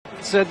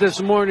said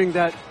this morning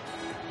that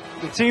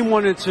the team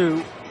wanted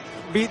to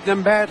beat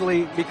them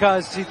badly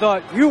because he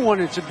thought you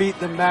wanted to beat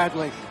them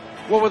badly.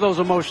 What were those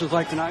emotions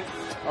like tonight?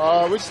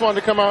 We just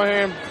wanted to come out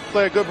here and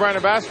play a good brand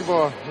of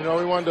basketball. You know,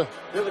 we wanted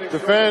to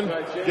defend,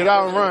 get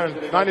out and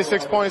run.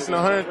 96 points and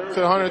 100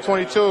 to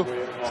 122.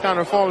 It's kind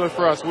of informative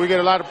for us. We get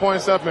a lot of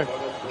points up and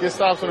get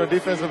stops on the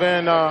defensive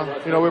end.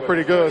 You know, we're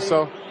pretty good.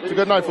 So it's a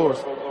good night for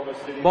us.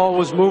 Ball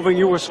was moving.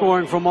 You were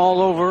scoring from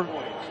all over,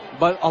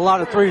 but a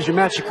lot of threes. You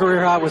matched your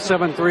career high with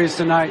 7 threes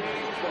tonight.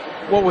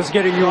 What was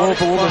getting you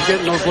open? What was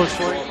getting those looks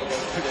for you?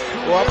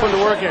 Well, I put the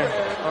work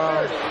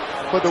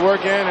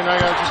in. And I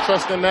got to just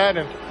trust in that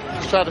and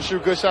just try to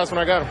shoot good shots when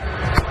I got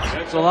them.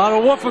 There's a lot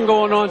of woofing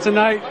going on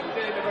tonight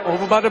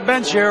over by the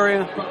bench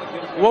area.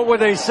 What were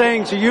they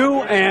saying to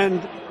you,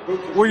 and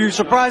were you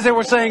surprised they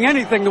were saying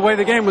anything the way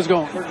the game was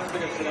going?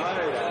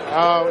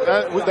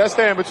 That's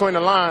staying between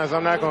the lines.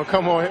 I'm not going to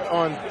come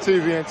on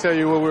TV and tell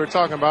you what we were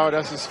talking about.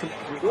 That's just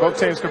both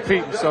teams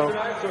competing. So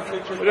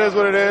it is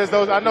what it is.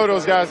 I know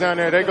those guys down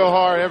there. They go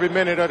hard every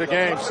minute of the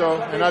game.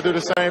 And I do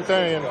the same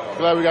thing, and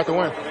glad we got the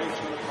win.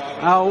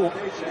 How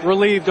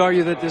relieved are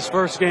you that this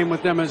first game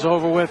with them is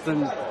over with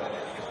and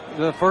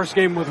the first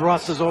game with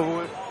Russ is over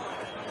with?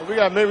 We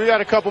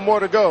got a couple more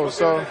to go.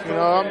 So, you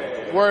know,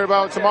 I'm worried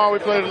about tomorrow we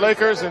play the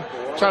Lakers and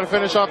trying to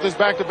finish off this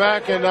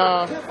back-to-back and,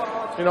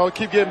 you know,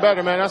 keep getting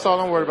better, man. That's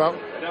all I'm worried about.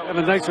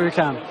 Evan, thanks for your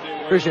time.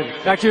 Appreciate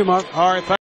it. Back to you, Mark. All right.